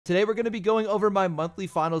Today we're going to be going over my monthly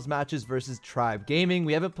finals matches versus Tribe Gaming.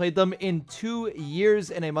 We haven't played them in 2 years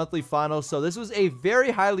in a monthly final, so this was a very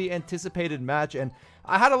highly anticipated match and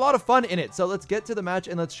I had a lot of fun in it. So let's get to the match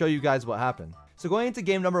and let's show you guys what happened. So going into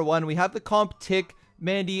game number 1, we have the comp Tick,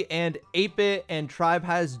 Mandy, and 8-Bit, and Tribe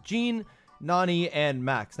has Gene, Nani, and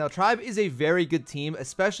Max. Now, Tribe is a very good team,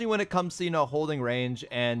 especially when it comes to, holding range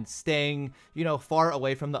and staying, far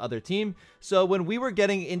away from the other team. So when we were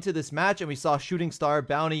getting into this match and we saw Shooting Star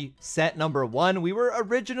Bounty set number 1, we were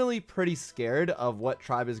originally pretty scared of what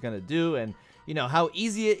Tribe is going to do and, how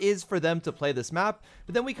easy it is for them to play this map.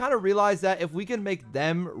 But then we kind of realized that if we can make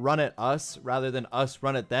them run at us rather than us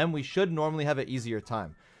run at them, we should normally have an easier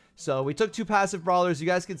time. So we took 2 passive brawlers. You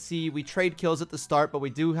guys can see we trade kills at the start, but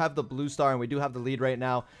we do have the blue star and we do have the lead right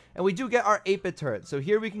now. And we do get our 8-bit turret. So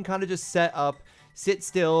here we can kind of just set up, sit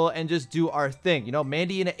still, and just do our thing.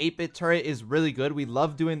 Mandy in an 8-bit turret is really good. We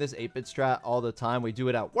love doing this 8-bit strat all the time. We do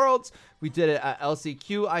it at Worlds. We did it at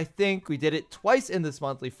LCQ, I think. We did it twice in this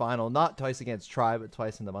monthly final. Not twice against Tribe, but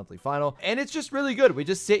twice in the monthly final. And it's just really good. We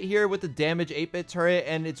just sit here with the damage 8-bit turret,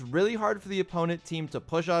 and it's really hard for the opponent team to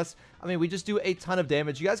push us. I mean, we just do a ton of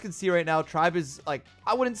damage. You guys can see right now, Tribe is,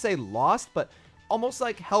 I wouldn't say lost, but almost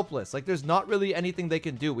helpless. There's not really anything they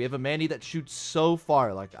can do. We have a Mandy that shoots so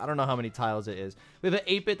far. I don't know how many tiles it is. We have an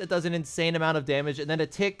 8-bit that does an insane amount of damage, and then a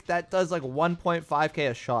Tick that does 1.5k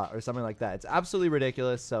a shot or something like that. It's absolutely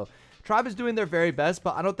ridiculous. So Tribe is doing their very best,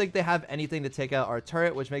 but I don't think they have anything to take out our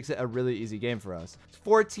turret, which makes it a really easy game for us. It's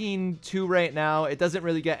 14-2 right now. It doesn't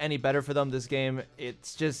really get any better for them this game.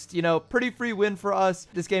 It's just, pretty free win for us.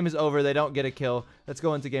 This game is over. They don't get a kill. Let's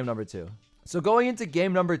go into game number 2. So going into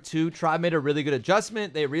game number 2, Tribe made a really good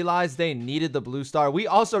adjustment. They realized they needed the blue star. We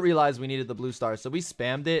also realized we needed the blue star, so we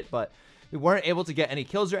spammed it, but we weren't able to get any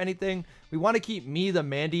kills or anything. We want to keep me, the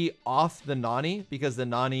Mandy, off the Nani because the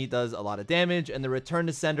Nani does a lot of damage, and the return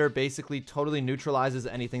to sender basically totally neutralizes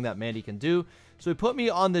anything that Mandy can do. So we put me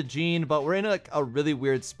on the Gene, but we're in a really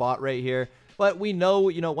weird spot right here. But we know,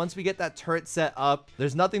 once we get that turret set up,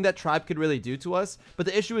 there's nothing that Tribe could really do to us. But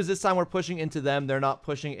the issue is this time we're pushing into them. They're not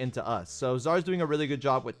pushing into us. So Zar's doing a really good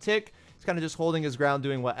job with Tick. He's kind of just holding his ground,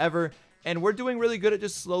 doing whatever. And we're doing really good at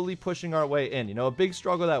just slowly pushing our way in. A big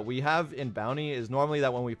struggle that we have in Bounty is normally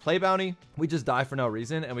that when we play Bounty, we just die for no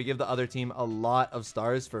reason. And we give the other team a lot of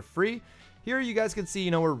stars for free. Here you guys can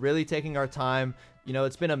see, we're really taking our time.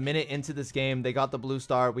 It's been a minute into this game. They got the blue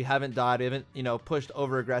star. We haven't died. We haven't, pushed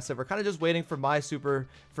over aggressive. We're kind of just waiting for my super,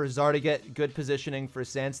 for Zar to get good positioning, for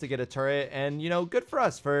Sans to get a turret. And, good for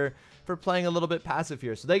us for playing a little bit passive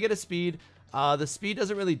here. So they get a speed. The speed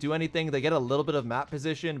doesn't really do anything. They get a little bit of map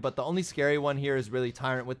position, but the only scary one here is really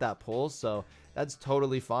Tyrant with that pull. So that's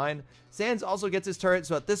totally fine. Sans also gets his turret.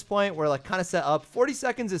 So at this point, we're kind of set up. 40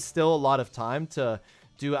 seconds is still a lot of time to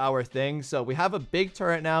do our thing. So we have a big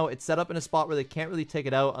turret now. It's set up in a spot where they can't really take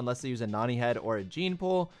it out unless they use a Nani head or a Gene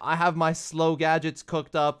pull. I have my slow gadgets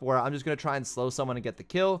cooked up where I'm just going to try and slow someone and get the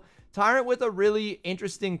kill. Tyrant with a really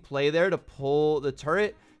interesting play there to pull the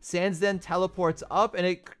turret. Sans then teleports up and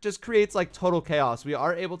it just creates total chaos. We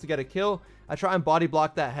are able to get a kill. I try and body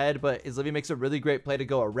block that head, but Izlivy makes a really great play to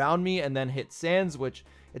go around me and then hit Sans, which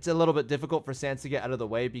it's a little bit difficult for Sans to get out of the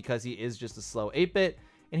way because he is just a slow 8-bit.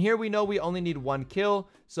 And here we know we only need 1 kill.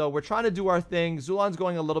 So we're trying to do our thing. Zulan's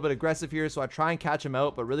going a little bit aggressive here. So I try and catch him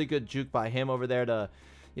out. But really good juke by him over there to,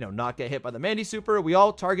 not get hit by the Mandy super. We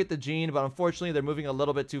all target the Gene. But unfortunately, they're moving a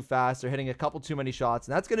little bit too fast. They're hitting a couple too many shots.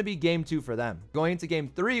 And that's going to be game 2 for them. Going into game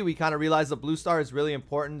 3, we kind of realize the blue star is really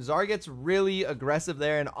important. Zar gets really aggressive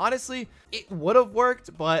there. And honestly, it would have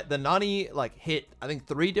worked. But the Nani hit, I think,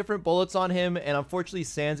 3 different bullets on him. And unfortunately,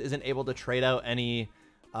 Sans isn't able to trade out any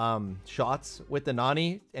shots with the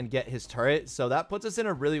Nani and get his turret. So that puts us in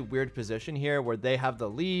a really weird position here where they have the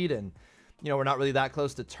lead and we're not really that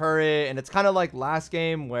close to turret, and it's kind of like last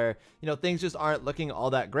game where things just aren't looking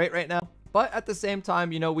all that great right now. But at the same time,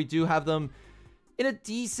 we do have them in a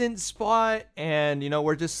decent spot, and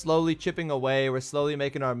we're just slowly chipping away. We're slowly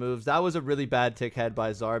making our moves. That was a really bad tick head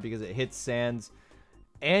by Zar because it hits Sans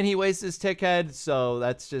and he wastes his tick head. So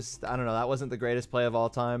that's just, I don't know, that wasn't the greatest play of all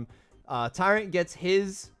time. Tyrant gets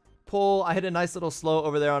his pull. I hit a nice little slow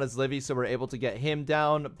over there on his Livy, so we're able to get him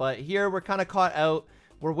down. But here we're kind of caught out.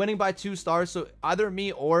 We're winning by 2 stars, so either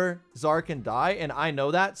me or Zar can die, and I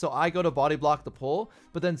know that. So I go to body block the pull,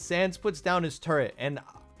 but then Sans puts down his turret. And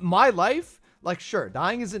my life, sure,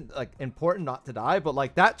 dying isn't important not to die, but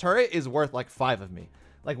that turret is worth 5 of me.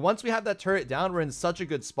 Once we have that turret down, we're in such a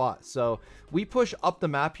good spot. So we push up the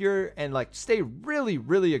map here and stay really,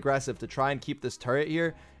 really aggressive to try and keep this turret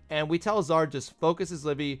here. And we tell Zar just focus his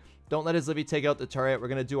Livy. Don't let his Livy take out the turret. We're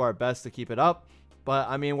going to do our best to keep it up. But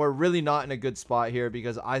I mean, we're really not in a good spot here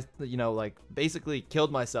because I, you know, like basically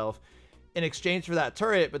killed myself in exchange for that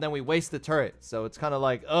turret, but then we waste the turret. So it's kind of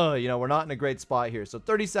like, oh, you know, we're not in a great spot here. So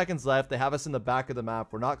 30 seconds left. They have us in the back of the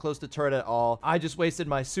map. We're not close to turret at all. I just wasted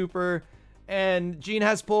my super. And Jean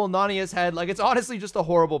has pull, Nani has head. Like, it's honestly just a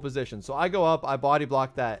horrible position. So I go up, I body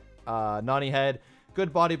block that Nani head.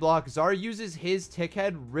 Good body block. Zara uses his tick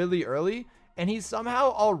head really early, and he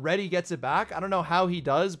somehow already gets it back. I don't know how he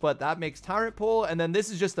does, but that makes Tyrant pull. And then this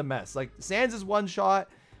is just a mess. Like, Sans is one shot.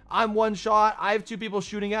 I'm one shot. I have two people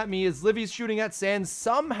shooting at me. As Livy's shooting at Sans,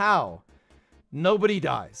 somehow nobody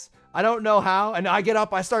dies. I don't know how. And I get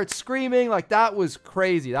up, I start screaming. Like, that was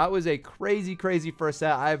crazy. That was a crazy, crazy first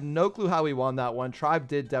set. I have no clue how we won that one. Tribe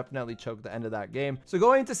did definitely choke the end of that game. So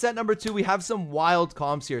going into set number 2, we have some wild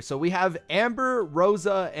comps here. So we have Amber,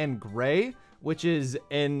 Rosa, and Gray, which is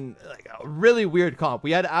in like a really weird comp.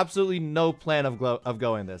 We had absolutely no plan of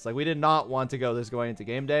going this. Like, we did not want to go this going into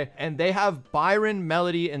game day. And they have Byron,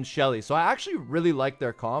 Melody, and Shelly. So I actually really like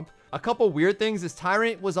their comp. A couple weird things is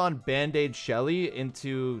Tyrant was on Band-Aid Shelly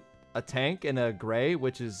into a tank and a Gray,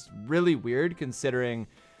 which is really weird considering,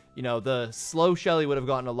 you know, the slow Shelly would have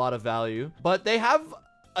gotten a lot of value. But they have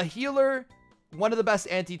a healer, one of the best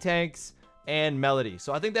anti-tanks, and Melody.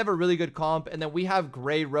 So I think they have a really good comp. And then we have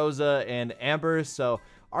Gray, Rosa, and Amber. So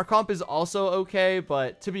our comp is also okay,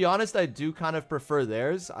 but to be honest, I do kind of prefer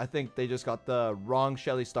theirs. I think they just got the wrong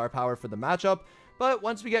Shelly star power for the matchup. But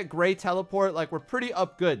once we get Gray teleport, like, we're pretty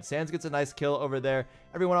up good. Sans gets a nice kill over there.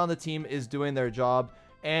 Everyone on the team is doing their job.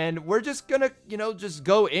 And we're just gonna, you know, just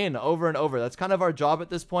go in over and over. That's kind of our job at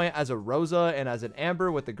this point as a Rosa and as an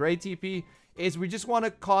Amber with the Gray TP, is we just want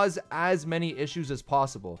to cause as many issues as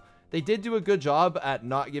possible. They did do a good job at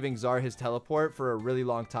not giving Zar his teleport for a really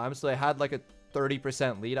long time. So they had like a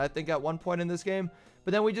 30% lead, I think, at one point in this game.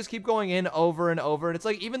 But then we just keep going in over and over. And it's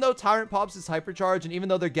like, even though Tyrant pops his hypercharge, and even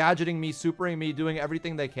though they're gadgeting me, supering me, doing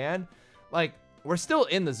everything they can, like, we're still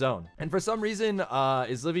in the zone. And for some reason,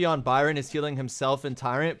 is Livion Byron is healing himself and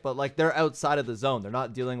Tyrant, but like, they're outside of the zone. They're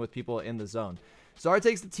not dealing with people in the zone. Zara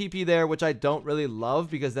takes the TP there, which I don't really love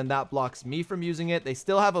because then that blocks me from using it. They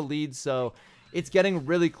still have a lead, so it's getting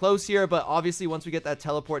really close here, but obviously once we get that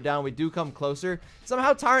teleport down, we do come closer.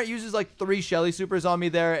 Somehow Tyrant uses like 3 Shelly supers on me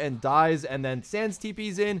there and dies, and then Sans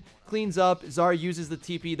TP's in, cleans up. Zara uses the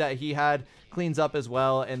TP that he had, cleans up as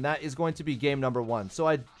well, and that is going to be game number 1. So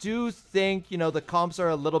I do think, you know, the comps are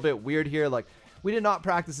a little bit weird here. Like, we did not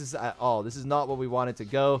practice this at all. This is not what we wanted to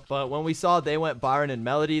go. But when we saw they went Byron and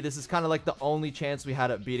Melody, this is kind of like the only chance we had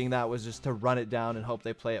at beating that was just to run it down and hope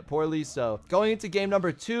they play it poorly. So going into game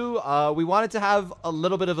number 2, we wanted to have a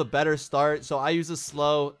little bit of a better start. So I use a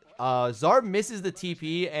slow. Zar misses the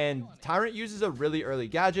TP and Tyrant uses a really early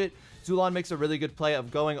gadget. Zulon makes a really good play of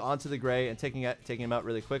going onto the Gray and taking him out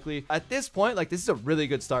really quickly. At this point, like, this is a really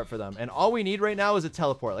good start for them. And all we need right now is a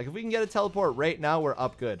teleport. Like, if we can get a teleport right now, we're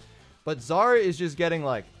up good. But Zara is just getting,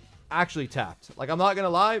 like, actually tapped. Like, I'm not gonna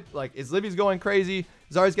lie. Like, Livy's going crazy.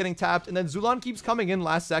 Zara's getting tapped. And then Zulon keeps coming in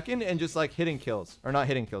last second and just, like, hitting kills. Or not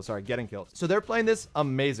hitting kills, sorry, getting kills. So they're playing this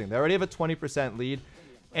amazing. They already have a 20% lead.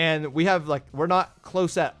 And we have, like, we're not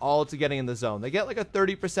close at all to getting in the zone. They get, like, a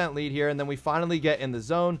 30% lead here. And then we finally get in the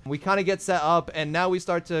zone. We kind of get set up. And now we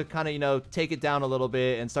start to kind of, you know, take it down a little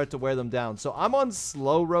bit and start to wear them down. So I'm on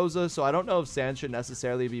slow Rosa. So I don't know if Sans should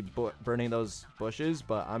necessarily be burning those bushes.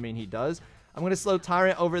 But, I mean, he does. I'm going to slow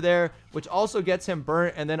Tyrant over there, which also gets him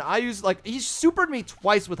burnt. And then I use, like, he supered me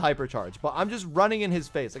twice with hypercharge. But I'm just running in his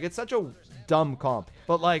face. Like, it's such a dumb comp.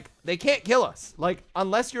 But, like, they can't kill us. Like,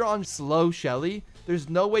 unless you're on slow Shelly, there's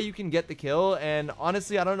no way you can get the kill. And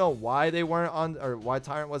honestly, I don't know why they weren't on, or why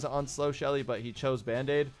Tyrant wasn't on slow Shelly, but he chose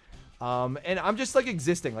Band-Aid. And I'm just, like,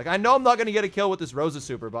 existing. Like, I know I'm not going to get a kill with this Rosa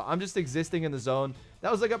super, but I'm just existing in the zone.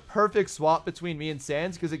 That was, like, a perfect swap between me and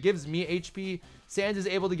Sans because it gives me HP. Sans is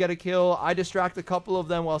able to get a kill. I distract a couple of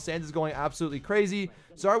them while Sans is going absolutely crazy.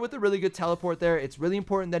 Zara with a really good teleport there. It's really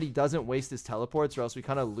important that he doesn't waste his teleports or else we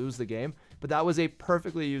kind of lose the game. But that was a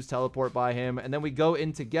perfectly used teleport by him. And then we go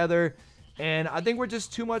in together. And I think we're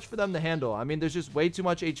just too much for them to handle. I mean, there's just way too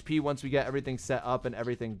much HP once we get everything set up and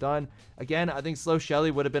everything done. Again, I think slow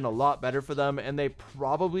Shelly would have been a lot better for them. And they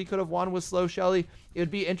probably could have won with slow Shelly. It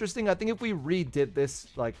would be interesting. I think if we redid this,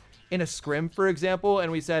 like, in a scrim, for example, and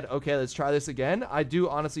we said, okay, let's try this again, I do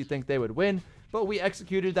honestly think they would win. but we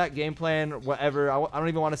executed that game plan, whatever. I don't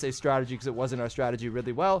even want to say strategy because it wasn't our strategy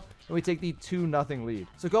really well, and we take the 2-0 lead.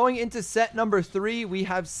 So going into set number 3, we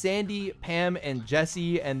have Sandy, Pam, and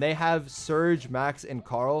Jesse, and they have Surge, Max, and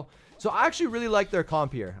Carl. So I actually really like their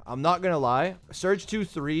comp here. I'm not going to lie. Surge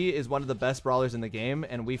 2-3 is one of the best brawlers in the game,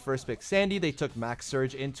 and we first picked Sandy. They took Max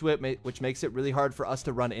Surge into it, which makes it really hard for us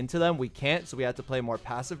to run into them. We can't, so we had to play more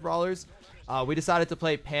passive brawlers. We decided to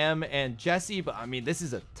play Pam and Jesse, but I mean, this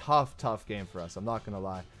is a tough game for us. I'm not going to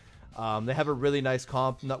lie. They have a really nice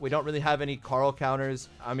comp. We don't really have any Carl counters.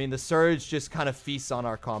 I mean, the Surge just kind of feasts on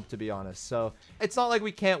our comp, to be honest. So it's not like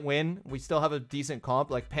we can't win. We still have a decent comp.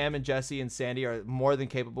 Like Pam and Jesse and Sandy are more than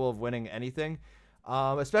capable of winning anything.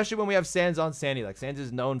 Especially when we have Sans on Sandy. Like Sans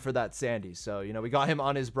is known for that Sandy. So, you know, we got him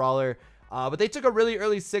on his brawler. But they took a really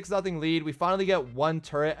early 6-0 lead. We finally get one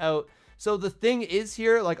turret out. So the thing is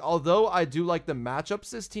here, like, although I do like the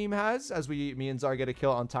matchups this team has, as me and Zar get a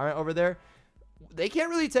kill on Tyrant over there, they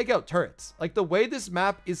can't really take out turrets. Like the way this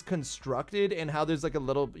map is constructed and how there's like a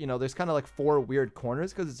little, you know, there's kind of like 4 weird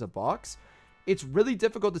corners because it's a box. It's really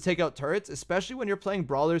difficult to take out turrets, especially when you're playing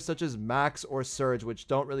brawlers such as Max or Surge, which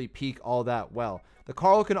don't really peek all that well. The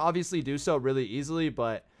Carl can obviously do so really easily,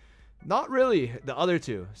 but not really the other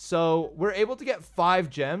two. So we're able to get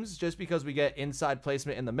 5 gems just because we get inside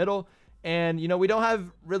placement in the middle. And, you know, we don't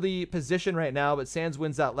have really position right now, but Sans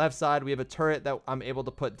wins that left side. We have a turret that I'm able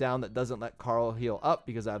to put down that doesn't let Carl heal up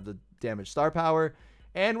because I have the damage star power.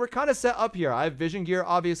 And we're kind of set up here. I have vision gear,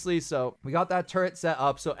 obviously, so we got that turret set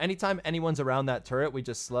up. So anytime anyone's around that turret, we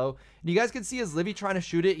just slow. And you guys can see as Livy trying to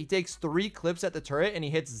shoot it, he takes 3 clips at the turret and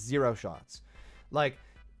he hits 0 shots. Like,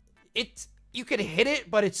 you could hit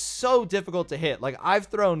it, but it's so difficult to hit. Like, I've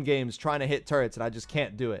thrown games trying to hit turrets and I just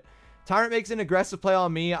can't do it. Tyrant makes an aggressive play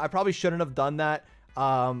on me. I probably shouldn't have done that,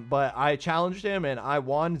 but I challenged him and I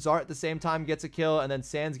won. Zar at the same time gets a kill, and then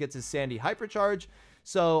Sans gets his Sandy hypercharge.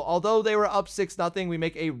 So although they were up 6-0, we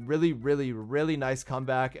make a really nice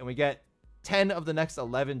comeback, and we get 10 of the next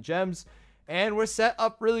 11 gems, and we're set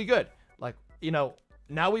up really good. Like, you know,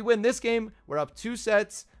 now we win this game. We're up 2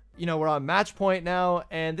 sets. You know, we're on match point now,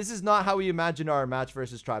 and this is not how we imagined our match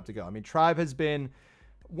versus Tribe to go. I mean, Tribe has been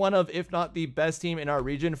one of, if not the best team in our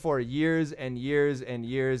region for years and years and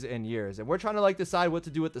years and years. And we're trying to like decide what to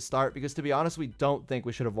do at the start because, to be honest, we don't think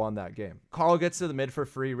we should have won that game. Carl gets to the mid for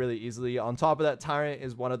free really easily. On top of that, Tyrant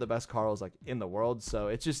is one of the best Carls like in the world. So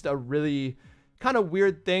it's just a really kind of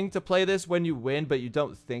weird thing to play this when you win, but you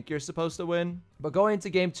don't think you're supposed to win. But going into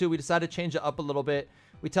game 2, we decided to change it up a little bit.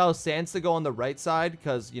 We tell Sans to go on the right side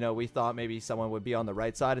because, you know, we thought maybe someone would be on the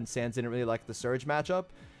right side, and Sans didn't really like the Surge matchup.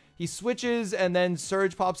 He switches, and then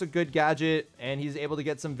Surge pops a good gadget, and he's able to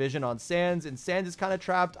get some vision on Sans, and Sans is kind of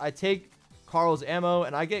trapped. I take Carl's ammo,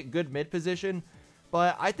 and I get good mid position,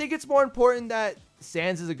 but I think it's more important that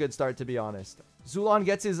Sans is a good start, to be honest. Zulon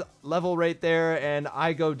gets his level right there, and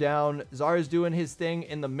I go down. Zar is doing his thing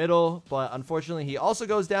in the middle, but unfortunately, he also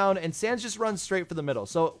goes down, and Sans just runs straight for the middle.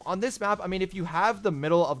 So on this map, I mean, if you have the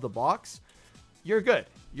middle of the box, you're good.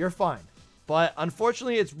 You're fine. But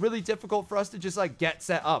unfortunately, it's really difficult for us to just like get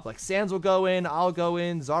set up. Like Sans will go in, I'll go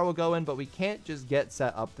in, Zar will go in, but we can't just get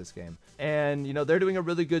set up this game. And, you know, they're doing a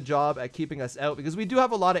really good job at keeping us out because we do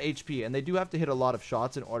have a lot of HP and they do have to hit a lot of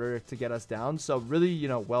shots in order to get us down. So really, you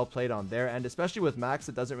know, well played on their end, especially with Max.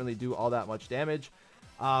 It doesn't really do all that much damage.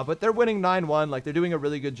 But they're winning 9-1. Like, they're doing a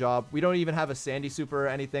really good job. We don't even have a Sandy super or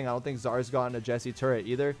anything. I don't think Zar's gotten a Jesse turret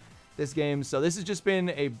either this game. So this has just been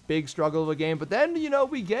a big struggle of a game. But then, you know,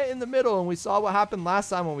 we get in the middle, and we saw what happened last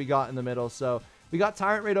time when we got in the middle. So we got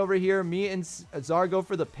Tyrant right over here. Me and Zar go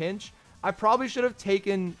for the pinch. I probably should have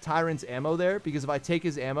taken Tyrant's ammo there, because if I take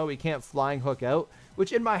his ammo, he can't flying hook out,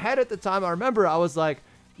 which in my head at the time, I remember I was like,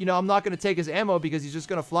 you know, I'm not going to take his ammo because he's just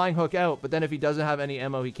going to flying hook out. But then if he doesn't have any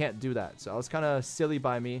ammo, he can't do that. So I was kind of silly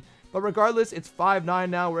by me. But regardless, it's 5-9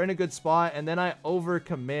 now. We're in a good spot. And then I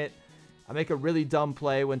overcommit. I make a really dumb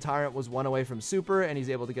play when Tyrant was 1 away from super, and he's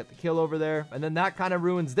able to get the kill over there. And then that kind of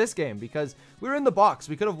ruins this game because we were in the box.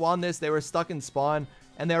 We could have won this. They were stuck in spawn,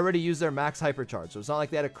 and they already used their max hypercharge. So it's not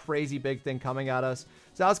like they had a crazy big thing coming at us.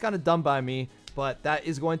 So that was kind of dumb by me. But that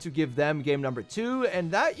is going to give them game number 2, and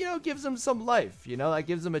that, you know, gives them some life. You know, that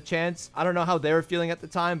gives them a chance. I don't know how they were feeling at the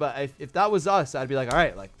time, but if that was us, I'd be like, all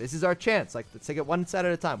right, like, this is our chance. Like, let's take it one set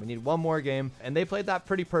at a time. We need one more game, and they played that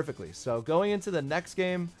pretty perfectly. So going into the next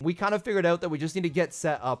game, we kind of figured out that we just need to get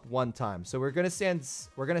set up one time. So we're gonna send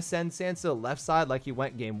Sans to the left side like he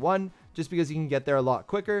went game 1, just because he can get there a lot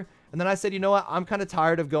quicker. And then I said, you know what? I'm kind of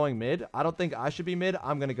tired of going mid. I don't think I should be mid.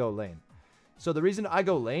 I'm gonna go lane. So the reason I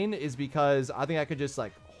go lane is because I think I could just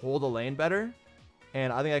like hold a lane better,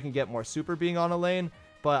 and I think I can get more super being on a lane.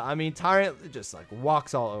 But I mean, Tyrant just like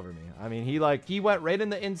walks all over me. I mean, he went right in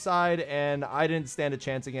the inside, and I didn't stand a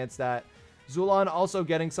chance against that. Zulon also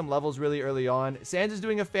getting some levels really early on. Sands is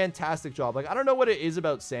doing a fantastic job. Like, I don't know what it is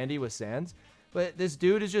about Sandy with Sands, but this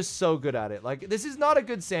dude is just so good at it. Like, this is not a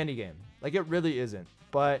good Sandy game. Like, it really isn't.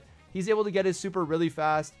 But he's able to get his super really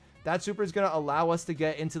fast. That super is going to allow us to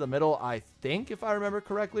get into the middle, I think, if I remember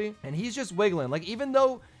correctly. And he's just wiggling. Like, even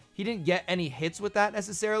though he didn't get any hits with that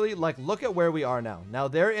necessarily, like, look at where we are now. Now,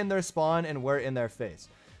 they're in their spawn, and we're in their face.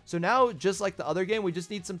 So now, just like the other game, we just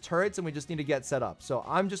need some turrets, and we just need to get set up. So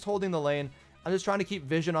I'm just holding the lane. I'm just trying to keep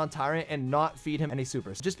vision on Tyrant and not feed him any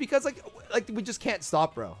supers. Just because, like we just can't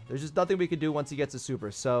stop, bro. There's just nothing we can do once he gets a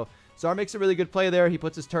super. So Zar makes a really good play there. He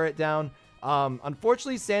puts his turret down.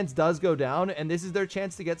 Unfortunately, Sands does go down, and this is their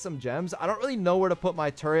chance to get some gems. I don't really know where to put my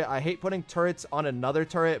turret. I hate putting turrets on another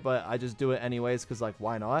turret, but I just do it anyways because, like,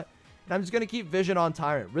 why not? And I'm just going to keep vision on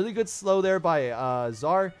Tyrant. Really good slow there by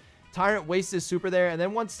Zar. Tyrant wastes his super there, and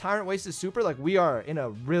then once Tyrant wastes his super, like, we are in a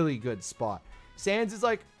really good spot. Sands is,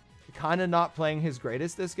 like, kind of not playing his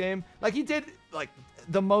greatest this game. Like, he did, like,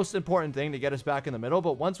 the most important thing to get us back in the middle,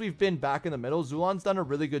 but once we've been back in the middle, Zulon's done a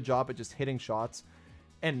really good job at just hitting shots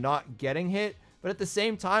and not getting hit. But at the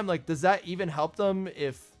same time, like, does that even help them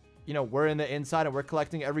if, you know, we're in the inside and we're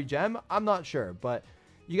collecting every gem? I'm not sure, but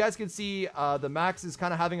you guys can see the Max is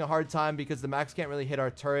kind of having a hard time because the Max can't really hit our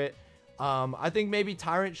turret. I think maybe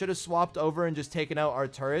Tyrant should have swapped over and just taken out our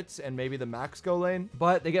turrets and maybe the Max go lane,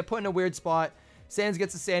 but they get put in a weird spot. Sands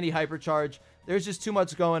gets a Sandy hypercharge. There's just too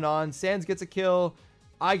much going on. Sands gets a kill.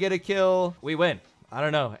 I get a kill. We win. I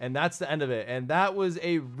don't know. And that's the end of it. And that was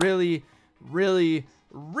a really, really,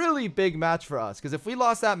 really big match for us. Because if we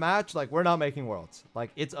lost that match, like, we're not making Worlds.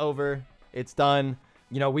 Like, it's over. It's done.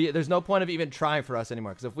 You know, there's no point of even trying for us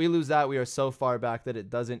anymore. Because if we lose that, we are so far back that it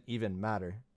doesn't even matter.